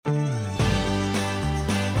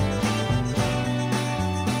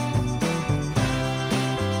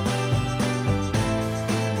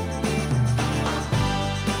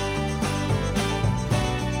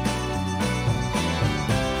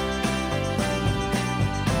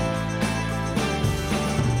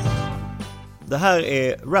Det här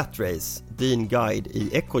är Rat Race, din guide i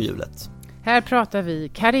ekorrhjulet. Här pratar vi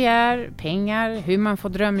karriär, pengar, hur man får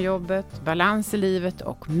drömjobbet, balans i livet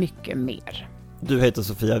och mycket mer. Du heter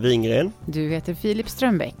Sofia Wingren. Du heter Filip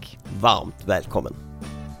Strömbäck. Varmt välkommen.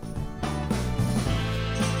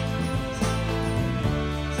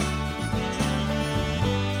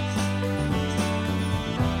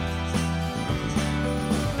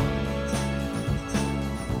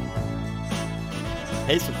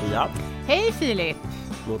 Hej Sofia. Hej Filip.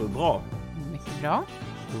 Mår du bra? Mycket bra.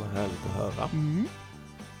 Vad härligt att höra.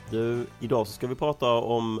 Du, idag så ska vi prata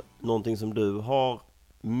om någonting som du har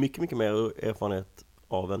mycket mer erfarenhet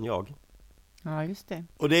av än jag. Ja, just det.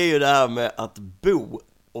 Och det är ju det här med att bo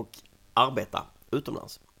och arbeta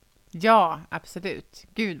utomlands. Ja, absolut.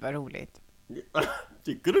 Gud vad roligt.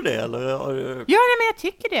 Tycker du det eller? Ja, men jag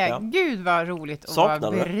tycker det. Ja. Gud vad roligt och Saknar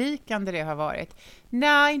vad du det? berikande det har varit.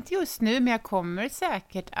 Nej, inte just nu, men jag kommer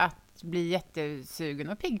säkert att bli jättesugen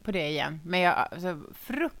och pigg på det igen. Men alltså,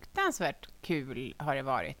 fruktansvärt kul har det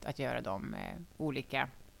varit att göra de olika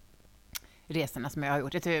resorna som jag har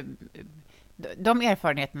gjort. De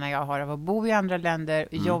erfarenheterna jag har av att bo i andra länder,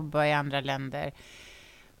 jobba i andra länder,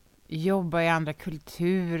 jobba i andra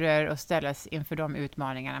kulturer och ställas inför de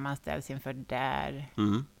utmaningarna man ställs inför där.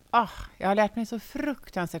 Jag har lärt mig så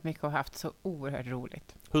fruktansvärt mycket och haft så oerhört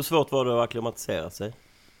roligt. Hur svårt var det att acklimatisera sig?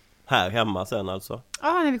 Här hemma sen alltså?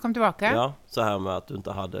 Ja, när vi kom tillbaka. Ja, så här med att du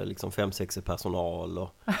inte hade liksom 5-6 personal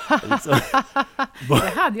och liksom.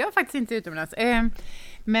 Det hade jag faktiskt inte utomlands.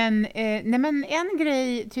 Men en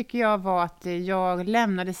grej tycker jag var att jag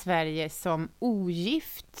lämnade Sverige som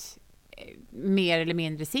ogift, mer eller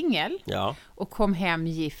mindre singel, Ja. och kom hem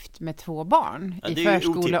gift med 2 barn Ja, i det är ju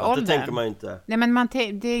förskoleåldern. otippat, det tänker man inte. Nej, men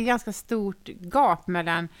det är ganska stort gap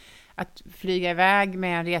mellan att flyga iväg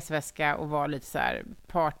med en resväska och vara lite så här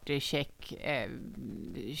partycheck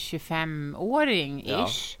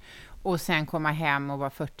 25-åring-ish, och sen komma hem och vara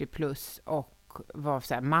 40 plus och vara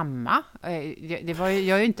så här mamma. Det var ju,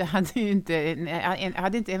 jag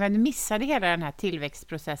missade hela den här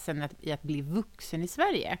tillväxtprocessen i att bli vuxen i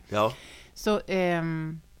Sverige. Ja. Så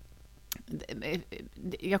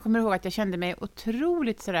jag kommer ihåg att jag kände mig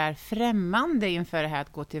otroligt sådär främmande inför det här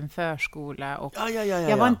att gå till en förskola. Och Ja.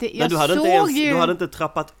 jag var inte, Men du hade inte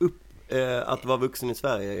trappat upp att vara vuxen i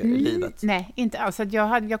Sverige i livet? Nej, inte alls.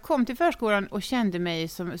 Jag kom till förskolan och kände mig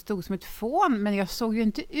stod som ett fån, men jag såg ju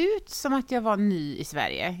inte ut som att jag var ny i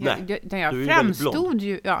Sverige.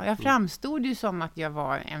 Jag framstod ju som att jag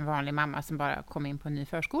var en vanlig mamma som bara kom in på en ny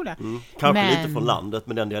förskola. Kanske lite från landet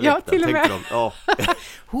med den dialekten. Ja, till och med. Ja.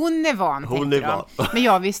 Hon är van, Hon tänkte är van. de. Men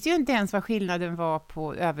jag visste ju inte ens vad skillnaden var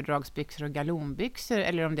på överdragsbyxor och galonbyxor,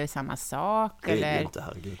 eller om det är samma sak, Det är eller inte,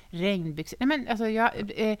 herregud. regnbyxor. Nej, men alltså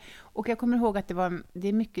och jag kommer ihåg att det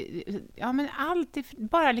är mycket, ja, men allt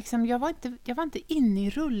bara liksom, jag var inte inne i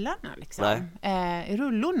rullarna liksom. I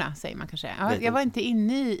rullorna säger man kanske. Jag var inte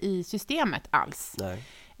inne i systemet alls. Nej.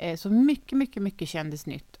 Så mycket kändes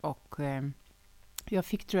nytt, och jag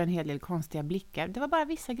fick, tror jag, en hel del konstiga blickar. Det var bara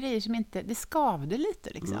vissa grejer som inte, det skavde lite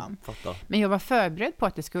liksom. Men jag var förberedd på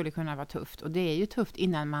att det skulle kunna vara tufft, och det är ju tufft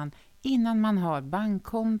innan man har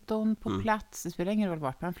bankkonton på plats. Det spelar ingen roll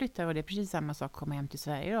vart man flyttar, och det är precis samma sak att komma hem till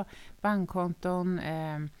Sverige då. Bankkonton,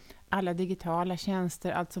 alla digitala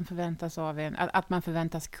tjänster, allt som förväntas av en, att man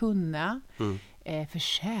förväntas kunna.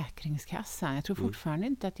 Försäkringskassan, jag tror fortfarande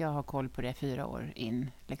inte att jag har koll på det 4 år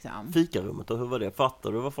in liksom. Fikarummet, och hur var det?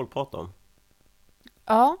 Fattar du vad folk pratar om?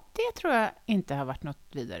 Ja, det tror jag inte har varit något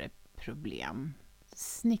vidare problem.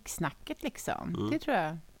 Snicksnacket liksom, det tror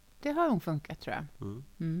jag, det har nog funkat, tror jag.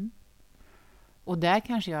 Och där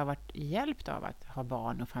kanske jag har varit hjälpt av att ha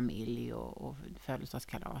barn och familj och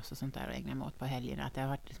födelsedagskalas och sånt där, och ägna mig åt på helgerna, att det har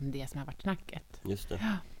varit liksom det som har varit snacket. Just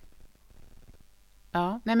det.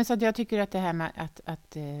 Ja, nej, men så att jag tycker att det här med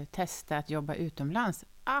att testa att jobba utomlands,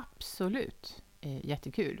 absolut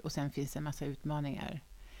jättekul. Och sen finns det en massa utmaningar.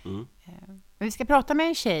 Men vi ska prata med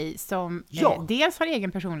en tjej som dels har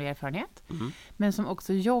egen personlig erfarenhet, men som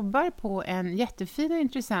också jobbar på en jättefin och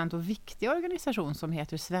intressant och viktig organisation som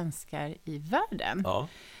heter Svenskar i världen. Ja.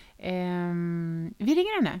 Vi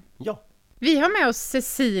ringer henne. Ja. Vi har med oss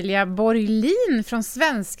Cecilia Borglin från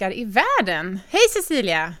Svenskar i världen. Hej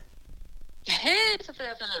Cecilia! Hej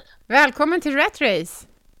Sofia Filip! Välkommen till Rat Race!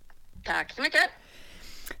 Tack så mycket!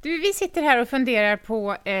 Du, vi sitter här och funderar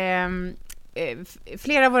på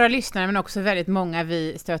flera av våra lyssnare, men också väldigt många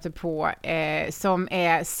vi stöter på som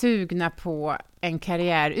är sugna på en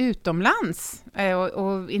karriär utomlands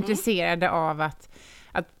och intresserade av att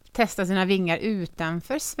testa sina vingar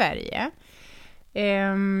utanför Sverige.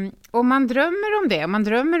 Och man drömmer om det, man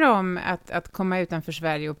drömmer om att komma utanför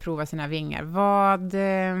Sverige och prova sina vingar.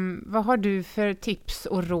 Vad har du för tips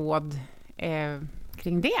och råd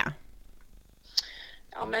kring det?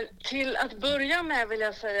 Ja, men till att börja med vill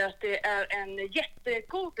jag säga att det är en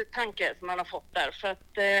jättegod tanke som man har fått där. För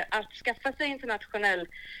att skaffa sig internationell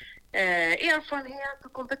erfarenhet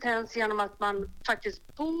och kompetens genom att man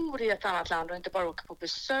faktiskt bor i ett annat land och inte bara åker på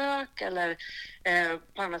besök eller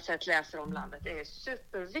på annat sätt läser om landet. Det är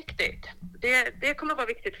superviktigt. Det kommer att vara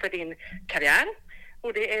viktigt för din karriär.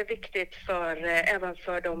 Och det är viktigt även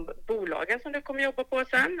för de bolagen som du kommer jobba på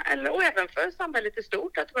sen. Och även för samhället i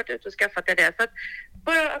stort att du varit ute och skaffat dig det. Så att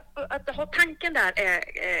bara att ha tanken där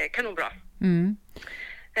är kanonbra. Mm.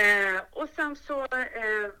 Och sen så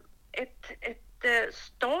ett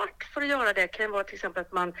start för att göra det kan vara till exempel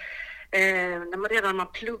att man när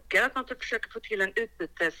man pluggar att man typ försöker få till en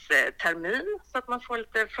utbytestermin så att man får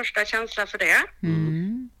lite första känsla för det.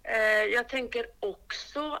 Mm. Jag tänker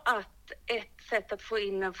också att ett sätt att få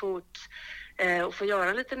in en fot och få göra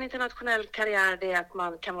en liten internationell karriär, det är att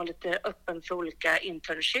man kan vara lite öppen för olika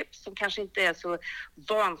internships som kanske inte är så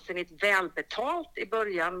vansinnigt välbetalt i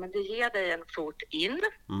början, men det ger dig en fot in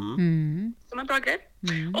som en bra grej.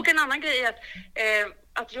 Och en annan grej är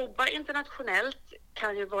att jobba internationellt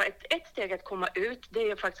kan ju vara ett steg att komma ut. Det är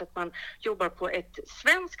ju faktiskt att man jobbar på ett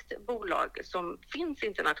svenskt bolag som finns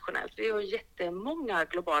internationellt. Vi har jättemånga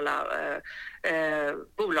globala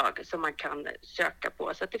bolag som man kan söka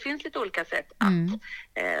på. Så att det finns lite olika sätt att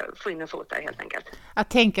få in en fot där helt enkelt. Att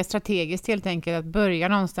tänka strategiskt helt enkelt, att börja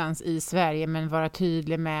någonstans i Sverige men vara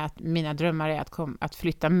tydlig med att mina drömmar är att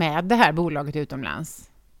flytta med det här bolaget utomlands.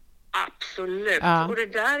 Absolut. Ja. Och det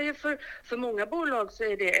där är för många bolag så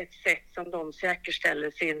är det ett sätt som de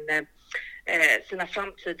säkerställer sin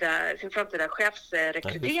framtida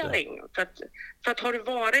chefsrekrytering. Ja, för att har det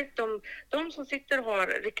varit de som sitter och har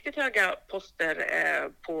riktigt höga poster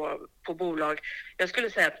på bolag, jag skulle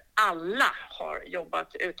säga att alla har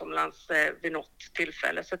jobbat utomlands vid något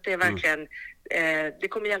tillfälle. Så att det är verkligen, det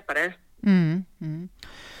kommer hjälpa dig.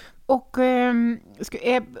 Och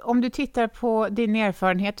om du tittar på din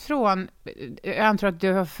erfarenhet jag antar att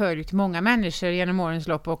du har följt många människor genom årens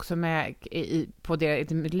lopp också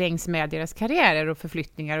längs med deras karriärer och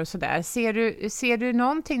förflyttningar och sådär. Ser du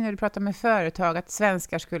någonting när du pratar med företag att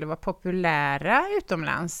svenskar skulle vara populära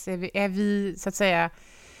utomlands? Är vi så att säga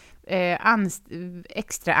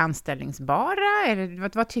extra anställningsbara? Eller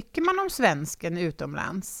vad tycker man om svensken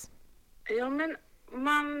utomlands? Ja, men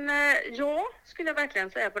skulle jag verkligen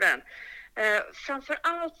säga på den. Framför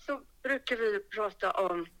allt så brukar vi prata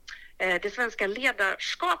om det svenska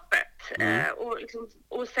ledarskapet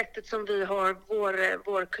och sättet som vi har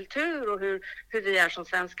vår kultur och hur vi är som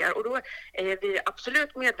svenskar. Och då är vi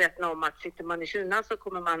absolut medvetna om att sitter man i Kina så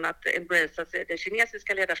kommer man att embracea det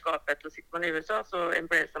kinesiska ledarskapet, och sitter man i USA så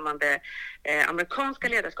embracear man det amerikanska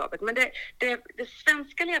ledarskapet. Men det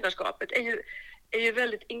svenska ledarskapet är ju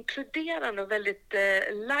väldigt inkluderande och väldigt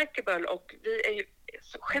likeable, och vi är ju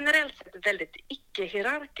generellt sett väldigt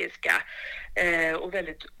icke-hierarkiska och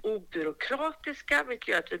väldigt obyråkratiska, vilket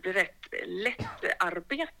gör att vi blir rätt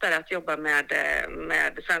lättarbetare att jobba med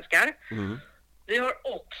svenskar. Vi har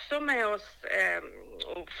också med oss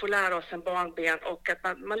och får lära oss en barnben, och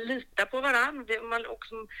att man litar på varandra. Man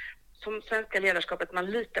också som svenska ledarskapet, man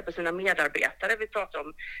litar på sina medarbetare. Vi pratar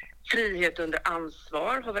om frihet under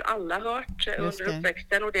ansvar, har väl alla hört under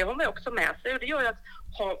uppväxten, och det har man också med sig. Och det gör ju att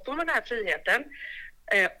får man den här friheten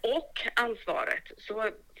och ansvaret, så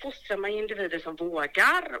fostrar man individer som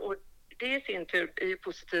vågar, och det i sin tur är ju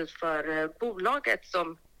positivt för bolaget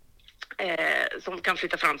som kan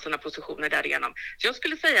flytta fram sina positioner därigenom. Så jag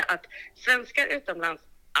skulle säga att svenskar utomlands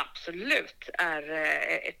absolut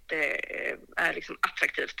är liksom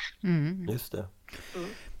attraktivt. Just det.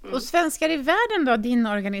 Och Svenskar i världen då, din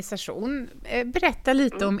organisation, berätta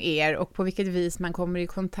lite om er och på vilket vis man kommer i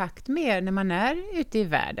kontakt med er när man är ute i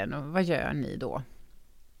världen, och vad gör ni då?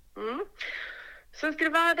 Svenskar i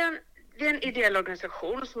världen, vi är en ideell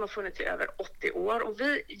organisation som har funnits i över 80 år, och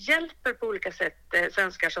vi hjälper på olika sätt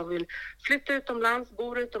svenskar som vill flytta utomlands,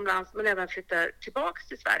 bor utomlands, men även flytta tillbaks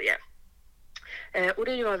till Sverige. Och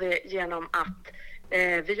det gör vi genom att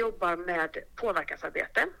vi jobbar med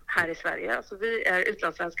påverkansarbete här i Sverige. Alltså vi är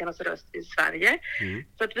utlandssvenskarnas röst i Sverige.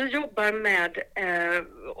 Så att vi jobbar med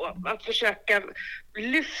att försöka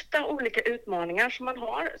lyfta olika utmaningar som man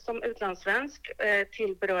har som utlandssvensk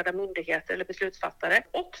till berörda myndigheter eller beslutsfattare.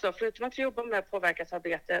 Också förutom att vi jobbar med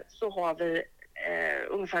påverkansarbete så har vi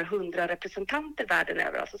ungefär 100 representanter världen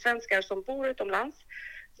över. Alltså svenskar som bor utomlands,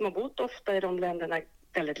 som har bott ofta i de länderna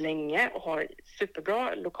väldigt länge och har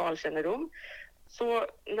superbra lokalkännedom, Så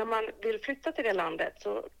när man vill flytta till det landet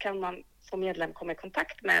så kan man som medlem komma i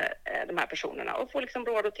kontakt med de här personerna och få liksom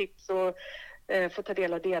råd och tips och få ta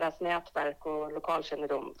del av deras nätverk och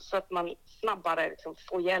lokalkännedom så att man snabbare liksom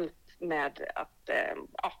får hjälp med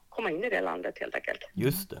att komma in i det landet helt enkelt.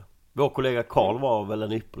 Just det. Vår kollega Karl var väl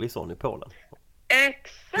en ypperlig sån i Polen?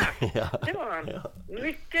 Exakt, Ja. det var han. Ja.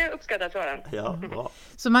 Mycket uppskattat för den. Ja, bra.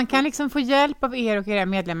 Så man kan liksom få hjälp av er och era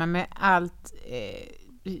medlemmar med allt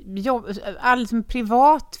all liksom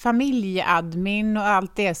privat familjeadmin och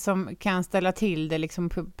allt det som kan ställa till det liksom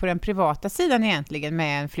på den privata sidan egentligen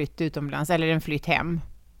med en flytt utomlands eller en flytt hem.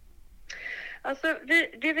 Alltså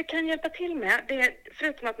det vi kan hjälpa till med, det är,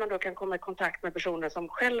 förutom att man då kan komma i kontakt med personer som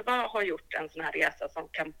själva har gjort en sån här resa som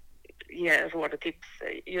kan ge råd och tips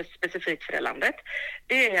just specifikt för det landet,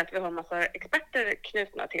 det är att vi har en massa experter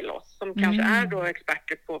knutna till oss som kanske är då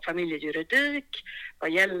experter på familjejuridik,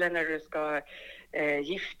 vad gäller när du ska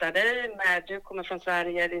gifta dig med, du kommer från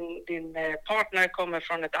Sverige, din partner kommer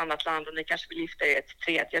från ett annat land och ni kanske vill gifta er i ett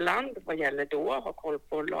tredje land, vad gäller då? Ha koll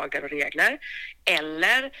på lagar och regler.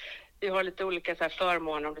 Eller vi har lite olika så här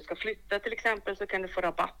förmåner. Om du ska flytta till exempel så kan du få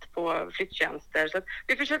rabatt på flyttjänster. Så att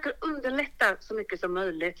vi försöker underlätta så mycket som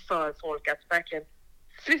möjligt för folk att verkligen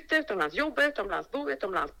flytta utomlands, jobba utomlands, bo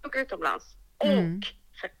utomlands, plugga utomlands. Och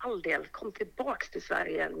för all del, kom tillbaks till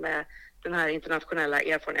Sverige med den här internationella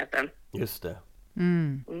erfarenheten. Just det.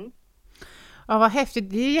 Ja, vad häftigt.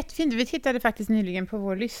 Det är jättefint. Vi tittade faktiskt nyligen på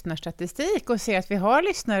vår lyssnarstatistik och ser att vi har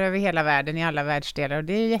lyssnare över hela världen i alla världsdelar och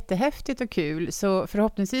det är jättehäftigt och kul. Så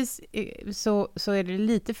förhoppningsvis så är det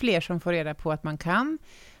lite fler som får reda på att man kan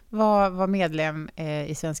vara medlem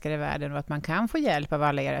i Svenskar i världen och att man kan få hjälp av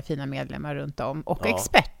alla era fina medlemmar runt om och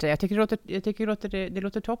experter. Jag tycker det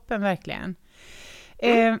låter toppen verkligen.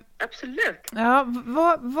 Absolut. Ja,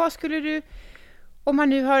 vad skulle du... Om man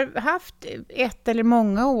nu har haft ett eller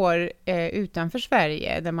många år utanför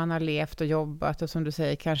Sverige där man har levt och jobbat och som du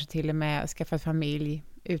säger kanske till och med skaffat familj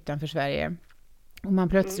utanför Sverige och man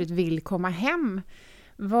plötsligt vill komma hem,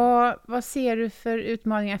 vad ser du för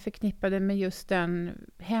utmaningar förknippade med just den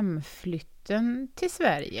hemflytten till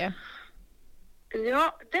Sverige?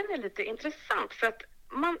 Ja, den är lite intressant för att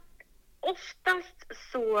man oftast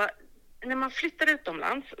så när man flyttar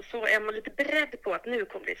utomlands så är man lite beredd på att nu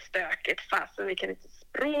kommer det stökigt fast vi kan inte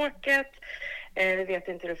språket, vi vet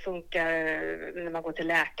inte hur det funkar när man går till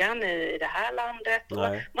läkaren i det här landet. Och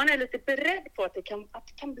man är lite beredd på att det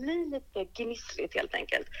kan bli lite gnissligt helt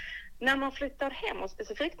enkelt. När man flyttar hem och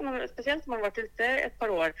speciellt när man har varit ute ett par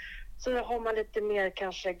år så har man lite mer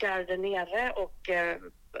kanske garden nere och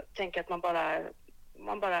tänker att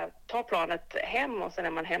man bara tar planet hem och sen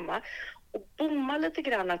är man hemma och bommar lite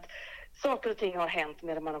grann att saker och ting har hänt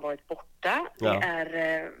medan man har varit borta. Ja. Det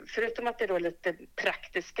är, förutom att det är då lite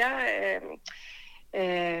praktiska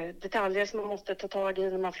detaljer som man måste ta tag i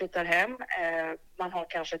när man flyttar hem. Man har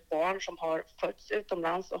kanske ett barn som har fötts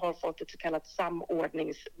utomlands och har fått ett så kallat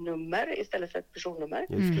samordningsnummer istället för ett personnummer.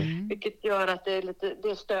 Vilket gör att det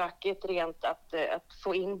är stökigt rent att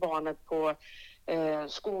få in barnet på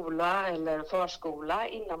skola eller förskola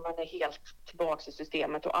innan man är helt tillbaka i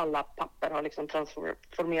systemet och alla papper har liksom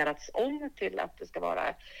transformerats om till att det ska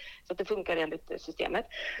vara så att det funkar enligt systemet.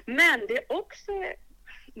 Men det är också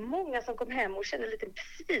många som kommer hem och känner lite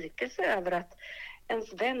besvikelse över att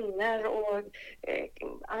ens vänner och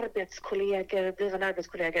blivande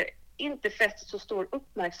arbetskollegor inte fäster så stor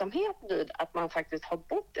uppmärksamhet vid att man faktiskt har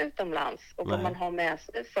bott utomlands och vad man har med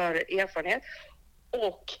sig för erfarenhet.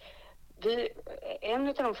 Och en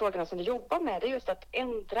av de frågorna som vi jobbar med är just att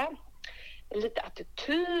ändra lite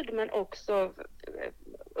attityd men också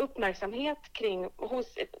uppmärksamhet kring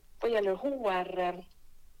vad gäller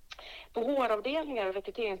på HR-avdelningar och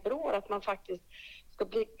rekryteringsbyråer att man faktiskt ska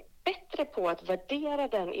bli bättre på att värdera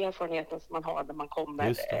den erfarenheten som man har när man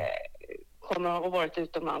kommer ha varit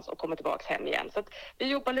utomlands och kommer tillbaka hem igen. Så att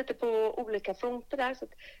vi jobbar lite på olika fronter där. Så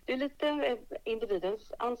att det är lite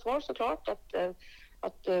individens ansvar såklart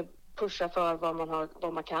att pusha för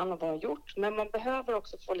vad man kan och vad man har gjort. Men man behöver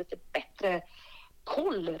också få lite bättre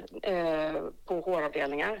koll på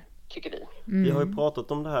HR-avdelningar, tycker vi. Vi har ju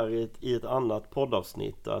pratat om det här i ett annat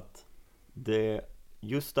poddavsnitt, att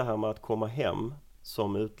just det här med att komma hem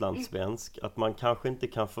som utlandssvensk, att man kanske inte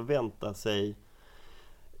kan förvänta sig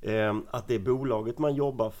att det bolaget man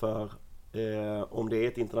jobbar för, om det är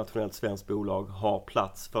ett internationellt svenskt bolag, har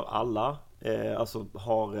plats för alla. Alltså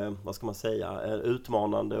har, vad ska man säga,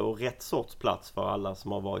 utmanande och rätt sorts plats för alla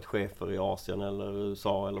som har varit chefer i Asien eller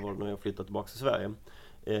USA eller vad det nu är, flyttat tillbaka till Sverige.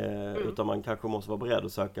 Utan man kanske måste vara beredd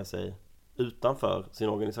att söka sig utanför sin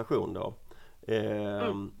organisation då.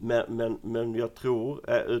 Men jag tror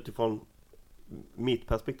utifrån mitt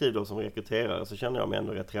perspektiv då som rekryterare, så känner jag mig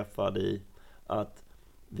ändå rätt träffad i att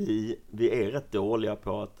vi är rätt dåliga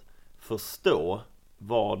på att förstå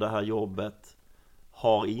vad det här jobbet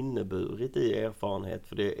har inneburit i erfarenhet,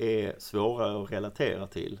 för det är svårare att relatera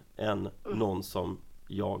till än någon som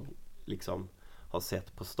jag liksom har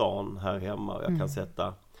sett på stan här hemma, och jag kan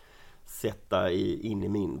sätta in i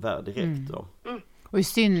min värld direkt då. Och i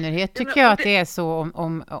synnerhet tycker jag att det är så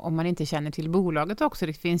om man inte känner till bolaget också.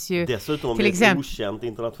 Det finns ju dessutom om till det är exempel, ett okänt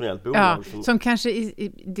internationellt bolag. Som kanske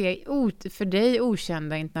det för dig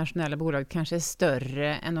okända internationella bolaget kanske är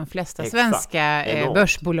större än de flesta svenska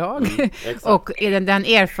börsbolag. Och den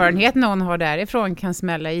erfarenhet någon har därifrån kan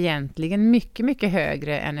smälla egentligen mycket, mycket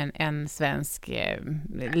högre än en svensk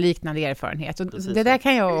liknande erfarenhet. Och det där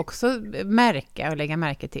kan jag också märka och lägga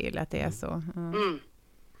märke till att det är så.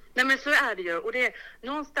 Nej, men så är det ju, och det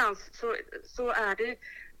någonstans så är det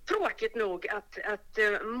tråkigt nog att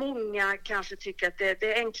många kanske tycker att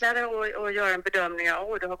det är enklare att göra en bedömning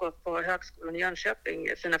av du har gått på högskolan i Jönköping,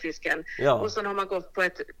 fina fisken, och sen har man gått på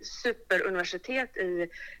ett superuniversitet i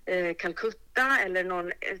Calcutta eller någon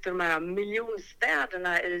av de här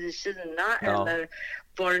miljonstäderna i Kina eller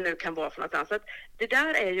vad det nu kan vara för någonstans. Så att det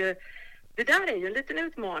där är ju en liten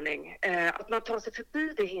utmaning, att man tar sig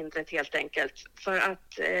förbi det hindret helt enkelt. För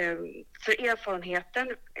att för erfarenheten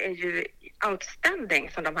är ju outstanding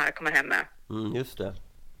som de här kommer hem med. Just det.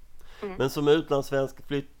 Men som utlandssvensk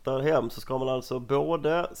flyttar hem så ska man alltså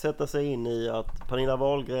både sätta sig in i att Pernilla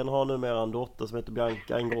Wahlgren har numera en dotter som heter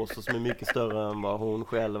Bianca Ingrosso som är mycket större än vad hon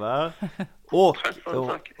själv är. Och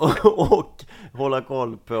hålla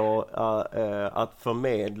koll på att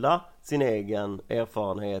förmedla sin egen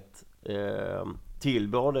erfarenhet till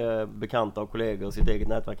både bekanta och kollegor och sitt eget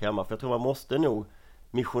nätverk hemma. För jag tror man måste nog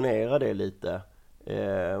missionera det lite.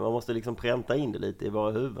 Man måste liksom pränta in det lite i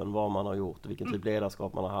våra huvuden, vad man har gjort och vilken typ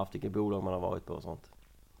ledarskap man har haft, vilket bolag man har varit på och sånt.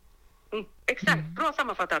 Exakt, bra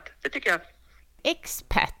sammanfattat, det tycker jag.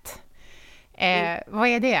 Expat, vad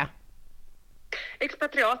är det?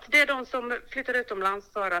 Expatriat, det är de som flyttar utomlands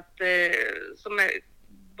för att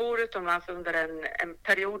bor utomlands under en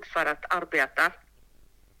period för att arbeta.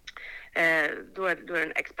 Då är det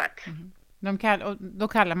en expert. Då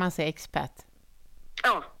kallar man sig expert.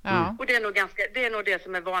 Ja. Och det är nog det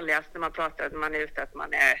som är vanligast när man pratar, när man är ute, att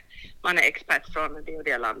man är expert från det och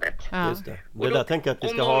det landet. Just det. Det där tänker jag att vi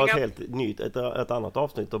ska ha ett helt nytt, ett annat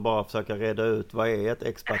avsnitt och bara försöka reda ut vad är ett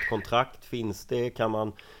expertkontrakt, finns det, kan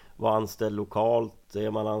man vara anställd lokalt,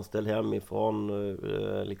 är man anställd hemifrån,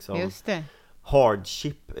 liksom. Just det.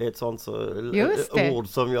 Hardship är ett sånt ord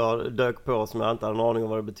som jag dök på som jag inte hade en aning om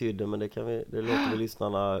vad det betydde, men det låter vi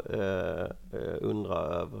lyssnarna undra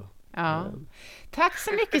över. Ja. Tack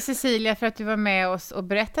så mycket Cecilia för att du var med oss och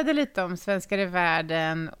berättade lite om Svenskar i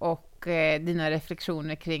världen och dina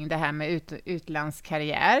reflektioner kring det här med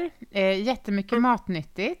utlandskarriär. Jättemycket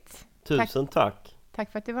matnyttigt. Tusen tack.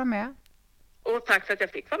 Tack för att du var med. Och tack för att jag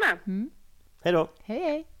fick vara med. Hej då.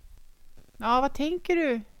 Hej. Ja, vad tänker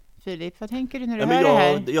du, Filip? Vad tänker du när du hör det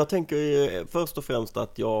här? Jag tänker först och främst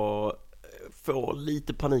att jag får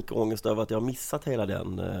lite panikångest över att jag har missat hela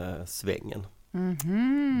den svängen.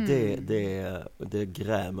 Det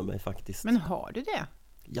grämer mig faktiskt. Men har du det?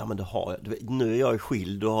 Ja, men det har jag. Nu är jag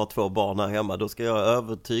skild och har 2 barn här hemma. Då ska jag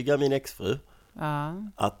övertyga min exfru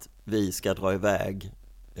att vi ska dra iväg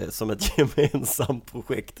som ett gemensamt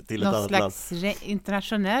projekt till ett annat land. Någon slags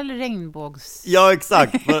internationell regnbågs... Ja,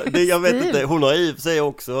 exakt. Jag vet inte. Hon har i och för sig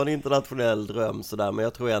också en internationell dröm sådär, men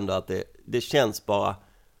jag tror ändå att det känns bara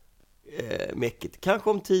mäckigt. Kanske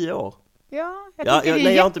om 10 år. Ja, jag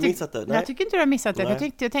har inte missat det. Nej. Jag tycker inte du har missat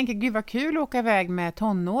det. Jag tänker, gud vad kul att åka iväg med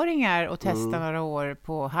tonåringar och testa några år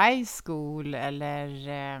på high school eller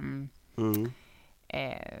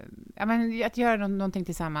att göra någonting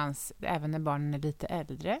tillsammans även när barnen är lite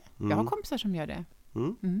äldre. Jag har kompisar som gör det.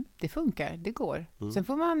 Det funkar, det går. Sen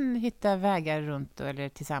får man hitta vägar runt eller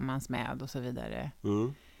tillsammans med och så vidare.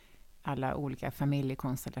 Alla olika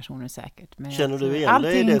familjekonstellationer säkert. Men känner du igen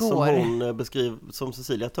dig i det som hon beskriver, som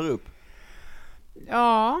Cecilia tar upp?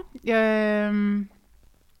 Ja,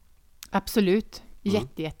 absolut.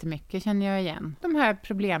 Jättemycket känner jag igen. De här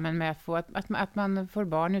problemen med att man får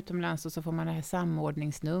barn utomlands och så får man det här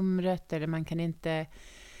samordningsnumret eller man kan inte...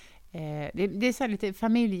 det är så här lite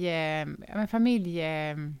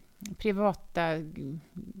privata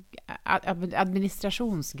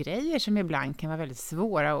administrationsgrejer som ibland kan vara väldigt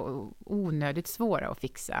svåra och onödigt svåra att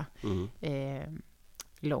fixa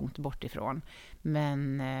långt bort ifrån.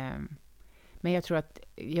 Men Men jag tror att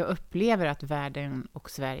jag upplever att världen och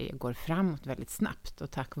Sverige går framåt väldigt snabbt.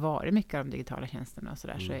 Och tack vare mycket av de digitala tjänsterna och så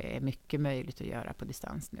där så är mycket möjligt att göra på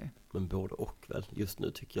distans nu. Men både och väl. Just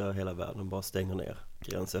nu tycker jag hela världen bara stänger ner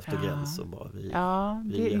gräns efter gräns. Och bara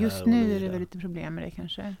Just nu är det väl lite problem med det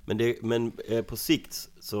kanske. Men på sikt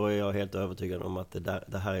så är jag helt övertygad om att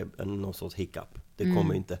det här är någon sorts hiccup. Det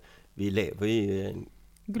kommer inte. Vi lever i en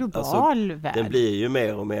global värld. Den blir ju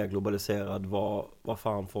mer och mer globaliserad vad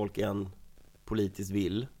fan folk än politiskt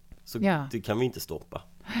vill. Så det kan vi inte stoppa.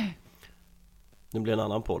 Det blir en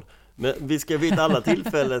annan podd. Men vi ska vid alla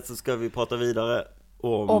tillfällen så ska vi prata vidare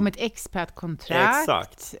om ett expertkontrakt.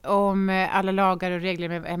 Exakt. Om alla lagar och regler.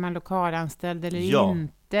 Är man lokalanställd eller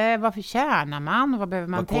inte? Varför tjänar man? Och vad behöver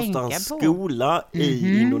man tänka på? Vad kostar en skola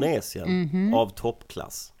i Indonesien av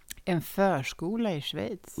toppklass? En förskola i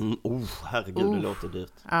Schweiz. Herregud, det låter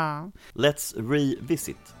dyrt. Ja. Let's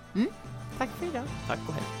revisit. Tack för idag. Tack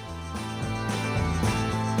och hej.